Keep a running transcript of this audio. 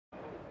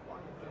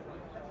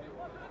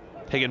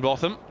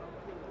Higginbotham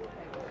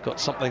got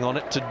something on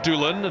it to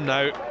Doolan, and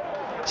now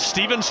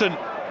Stevenson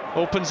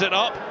opens it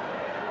up.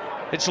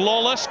 It's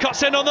Lawless,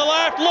 cuts in on the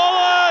left.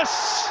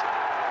 Lawless!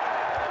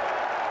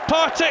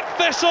 Partick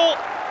Thistle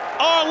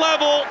are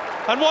level,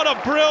 and what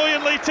a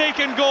brilliantly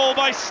taken goal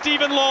by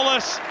Steven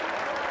Lawless.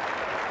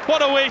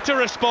 What a way to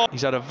respond.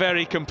 He's had a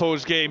very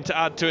composed game to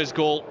add to his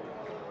goal.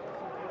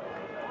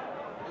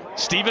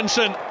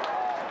 Stevenson,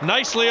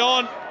 nicely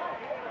on.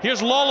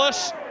 Here's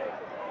Lawless.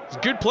 It's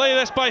good play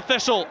this by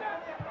Thistle.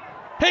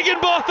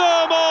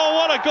 Higginbotham, oh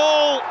what a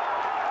goal!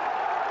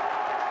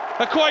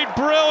 A quite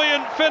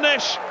brilliant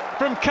finish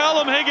from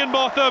Callum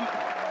Higginbotham.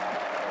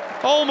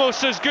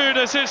 Almost as good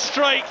as his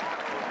strike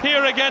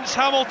here against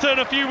Hamilton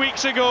a few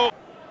weeks ago.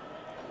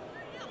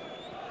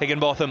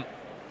 Higginbotham.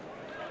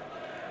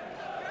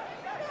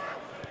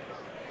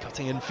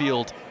 Cutting in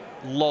field,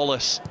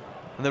 Lawless.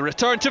 And the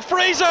return to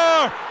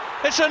Fraser!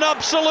 It's an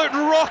absolute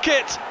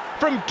rocket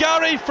from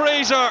Gary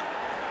Fraser.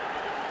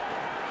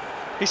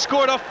 He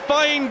scored a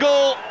fine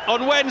goal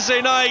on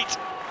Wednesday night.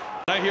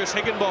 Now here's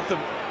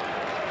Higginbotham.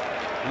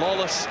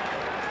 Lawless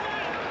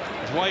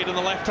is wide on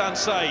the left-hand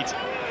side.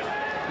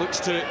 Looks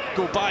to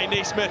go by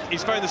Naismith.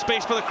 He's found the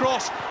space for the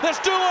cross. There's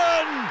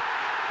Doolan,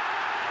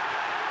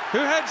 who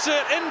heads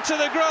it into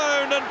the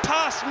ground and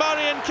past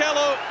Marion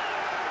Kello.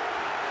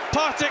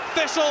 Partick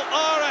Thistle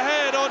are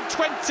ahead on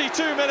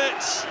 22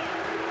 minutes.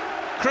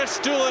 Chris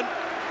Doolan,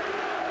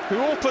 who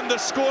opened the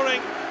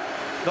scoring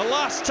the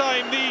last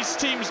time these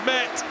teams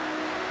met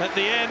at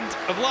the end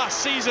of last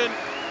season.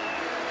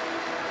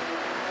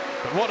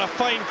 But what a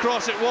fine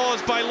cross it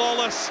was by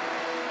Lawless.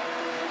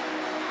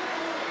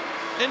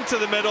 Into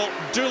the middle,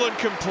 Doolan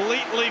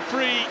completely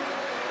free.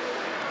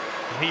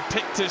 And he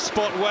picked his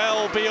spot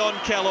well beyond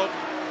Kello.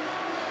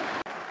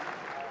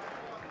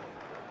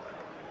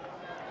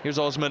 Here's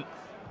Osman.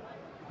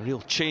 A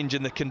real change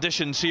in the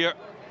conditions here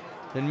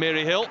in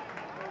Maryhill.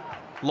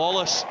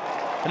 Lawless,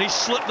 and he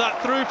slipped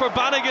that through for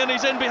Bannigan.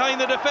 He's in behind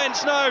the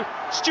defence now.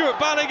 Stuart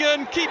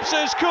Bannigan keeps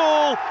his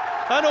cool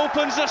and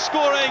opens the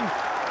scoring.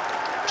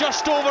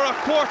 Just over a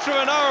quarter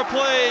of an hour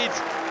played.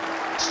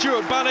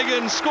 Stuart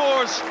Bannigan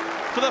scores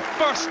for the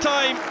first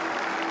time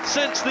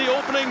since the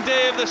opening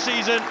day of the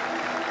season.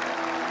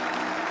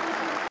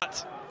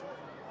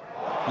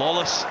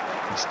 Lawless,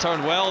 he's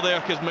turned well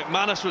there because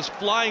McManus was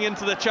flying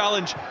into the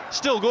challenge.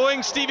 Still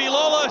going, Stevie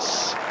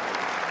Lawless.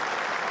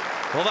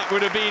 Well, that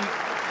would have been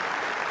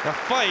a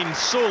fine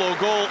solo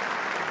goal.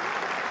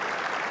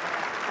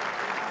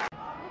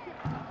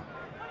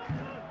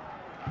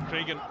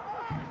 Cragen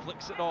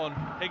flicks it on,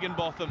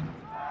 Higginbotham.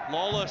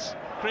 Lawless,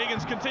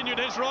 Cragen's continued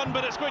his run,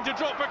 but it's going to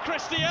drop for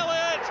Christy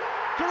Elliott.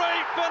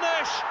 Great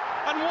finish,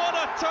 and what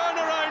a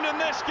turnaround in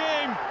this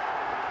game.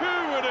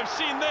 Who would have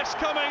seen this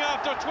coming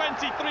after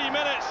 23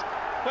 minutes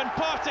when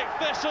Partick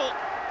Thistle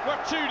were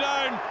 2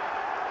 down?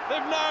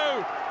 They've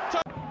now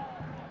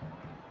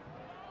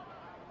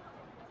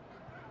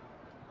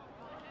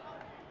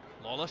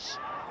Lawless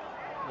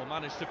will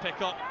manage to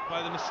pick up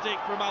by the mistake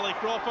from Ali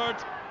Crawford.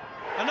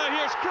 And now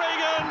here's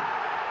Cragen.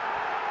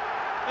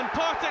 And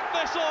Partick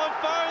Thistle have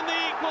found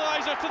the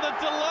equaliser to the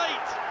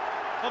delight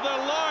of their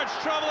large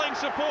travelling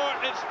support.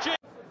 It's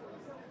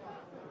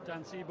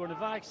Dan Seaborn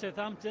of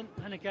Southampton,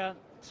 and again,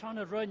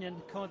 Turner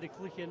Runyon, Condy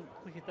Clichan,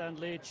 Clichan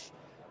Leitch,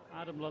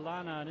 Adam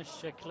Lallana, and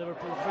it's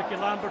Liverpool, Ricky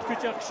Lambert,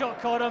 Kuchak, shot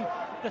caught him,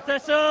 the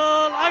Thistle,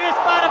 Agus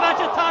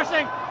Barabach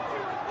Tarsing.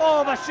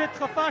 Oh, my shit,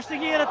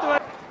 fasting here at the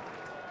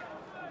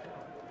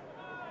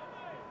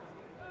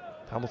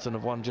Hamilton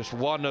have won just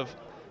one of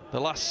the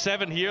last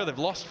 7 here. They've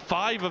lost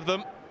 5 of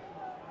them,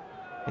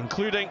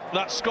 including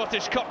that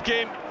Scottish Cup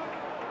game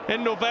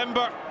in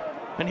November.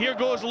 And here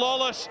goes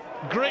Lawless.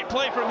 Great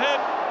play from him.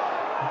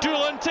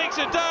 Doolan takes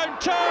it down,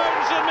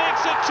 turns and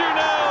makes it 2-0.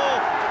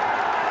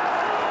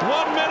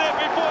 1 minute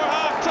before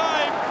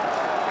half-time.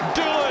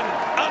 Doolan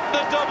at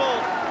the double.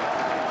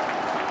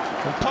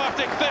 And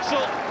Partick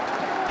Thistle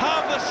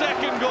have the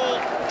second goal,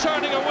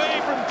 turning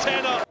away from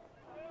 10 up.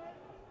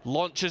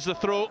 Launches the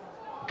throw.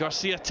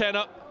 Garcia 10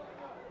 up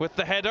with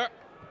the header.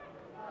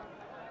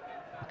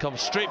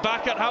 Comes straight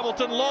back at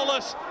Hamilton.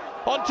 Lawless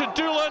onto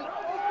Doolan.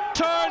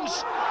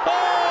 Turns.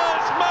 Oh,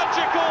 it's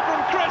magical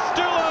from Chris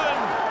Doolan.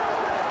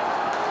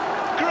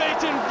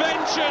 Great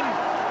invention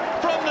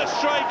from the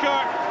striker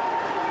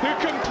who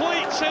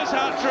completes his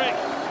hat-trick.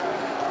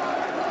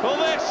 Well,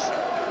 this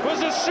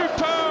was a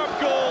superb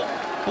goal.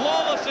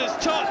 Lawless's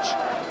touch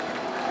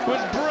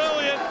was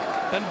brilliant,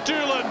 and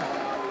Doolan.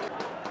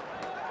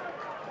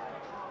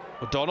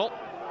 O'Donnell.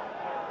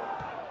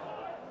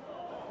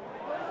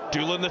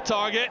 Doolan the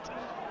target,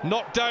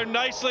 knocked down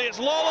nicely, it's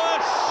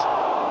Lawless!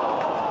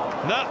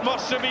 That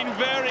must have been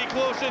very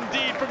close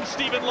indeed from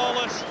Steven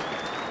Lawless.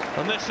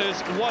 And this is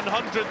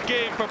 100th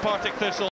game for Partick Thistle.